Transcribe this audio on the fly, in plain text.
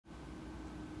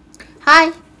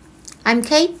Hi, I'm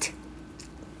Kate.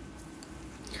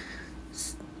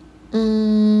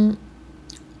 Today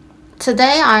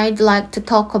I'd like to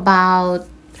talk about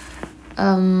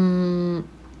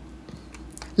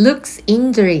Luke's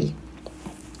injury.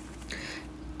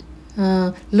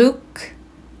 Luke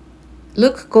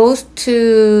goes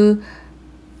to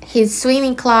his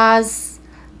swimming class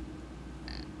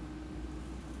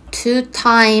 2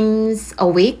 times a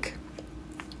week,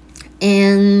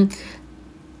 and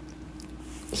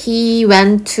he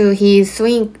went to his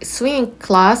swimming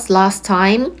class last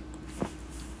time.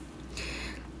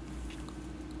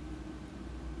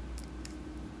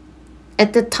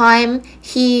 At the time,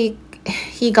 he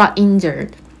got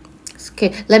injured.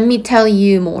 Okay, let me tell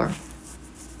you more.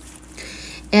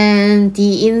 And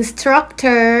the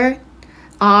instructor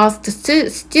asked the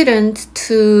students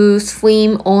to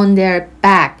swim on their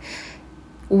back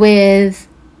with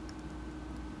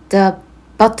the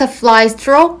butterfly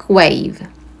stroke wave.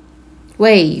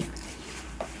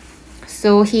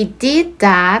 So he did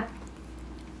that,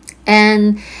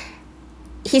 and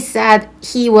he said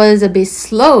he was a bit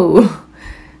slow.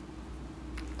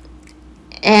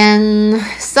 And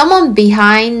someone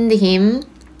behind him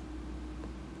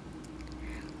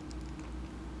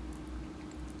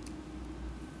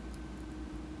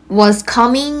was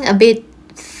coming a bit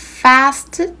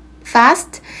fast,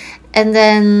 and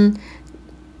then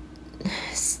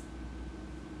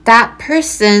that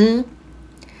person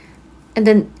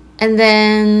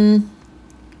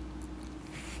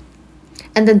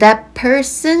that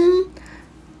person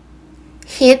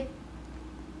hit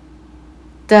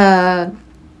the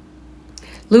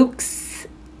Luke's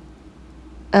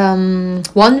 1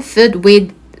 foot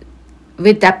with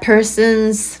that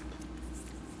person's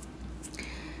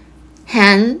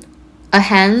hand,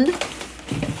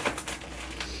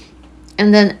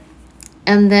 and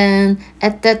then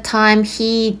at that time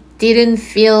he didn't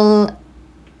feel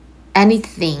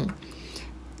anything,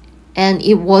 and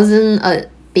it wasn't a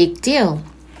big deal.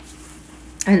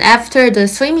 And after the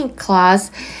swimming class,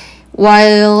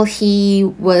 while he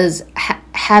was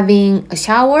having a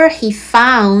shower, he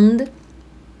found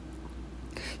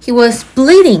he was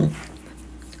bleeding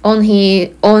on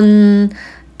his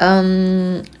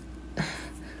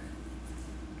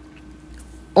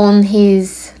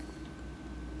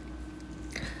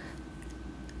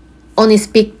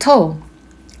big toe.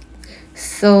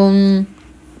 So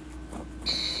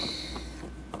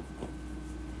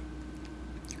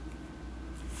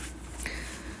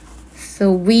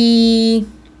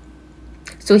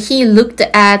he looked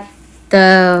at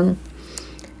the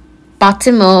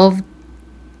bottom of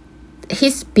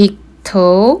his big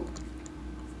toe.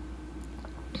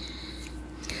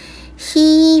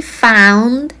 He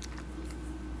found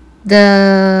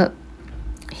the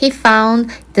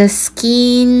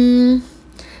skin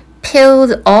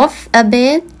peeled off a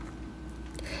bit,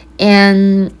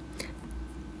 and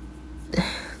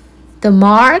the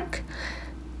mark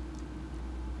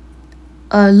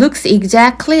looks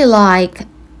exactly like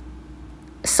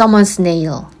someone's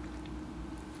nail.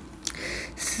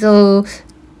 So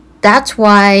that's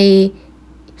why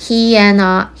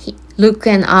Luke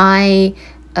and I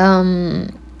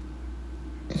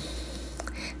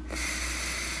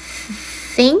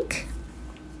think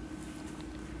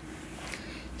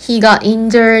he got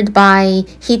injured by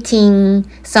hitting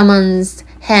someone's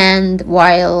hand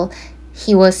while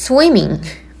he was swimming.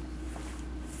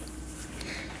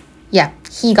 Yeah,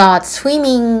 he got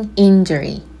swimming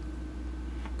injury.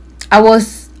 I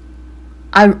was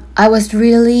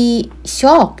really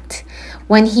shocked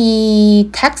when he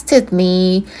texted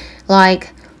me,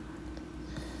 like,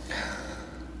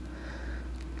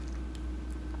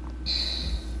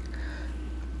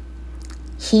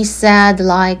 he said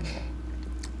like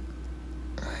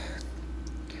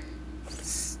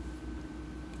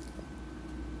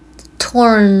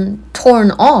torn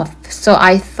off. So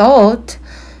I thought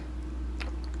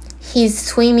his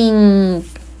swimming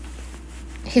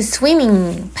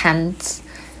pants,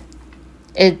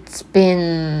 it's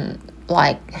been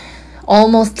like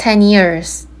almost 10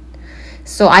 years.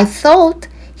 So I thought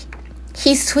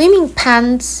his swimming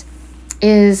pants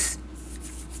is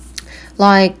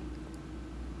like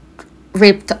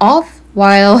ripped off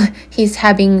while he's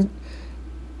having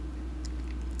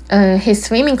his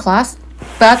swimming class,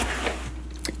 but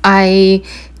I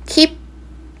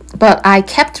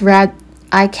kept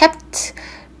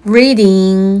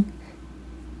reading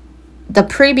the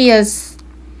previous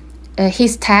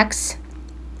his text,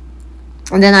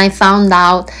 and then I found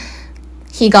out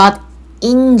he got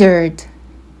injured.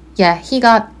 He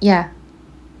got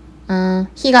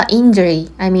injury.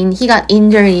 I mean, he got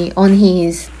injury on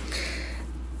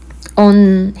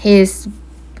on his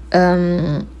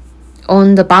on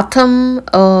the bottom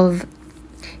of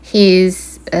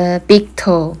his big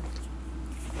toe.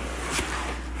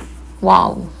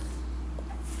 Wow.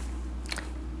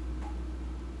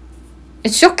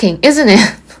 It's shocking, isn't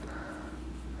it?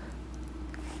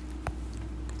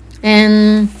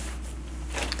 And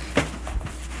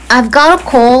I've got a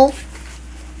call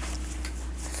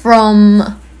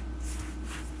from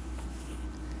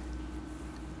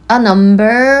a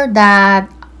number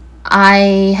that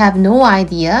I have no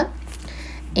idea,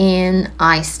 and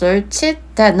I searched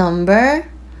that number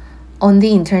on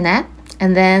the internet,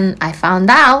 and then I found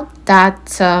out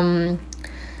that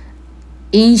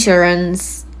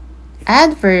insurance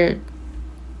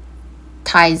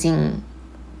advertising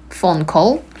phone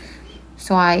call.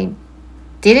 So I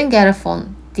didn't get a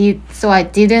phone, so I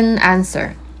didn't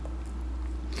answer.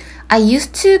 I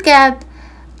used to get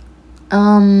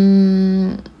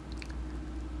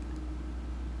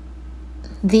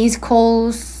these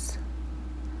calls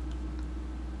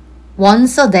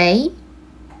once a day.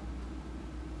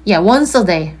 Yeah, once a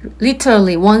day,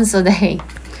 literally once a day.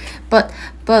 But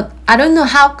I don't know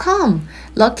how come.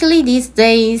 Luckily these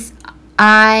days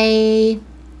I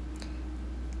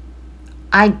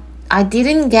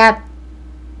didn't get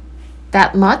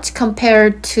that much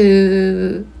compared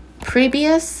to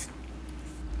previous,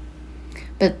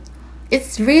 but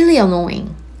it's really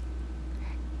annoying.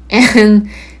 And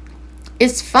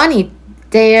it's funny,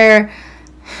 they're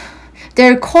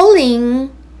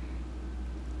calling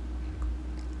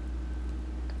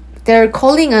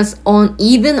us on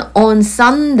even on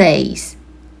Sundays.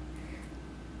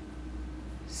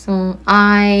 So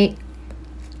I'm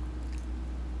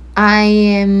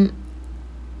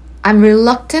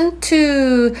reluctant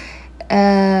to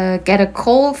get a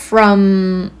call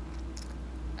from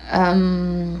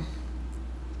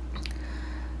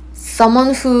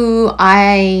someone who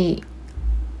I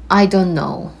don't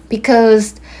know,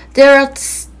 because there are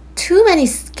too many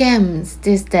scams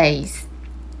these days,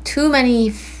 too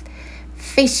many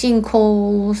phishing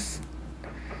calls.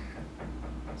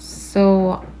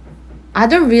 So I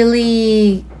don't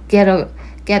really get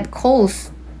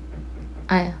calls.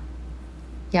 Yeah.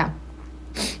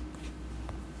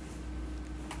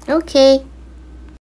 Okay.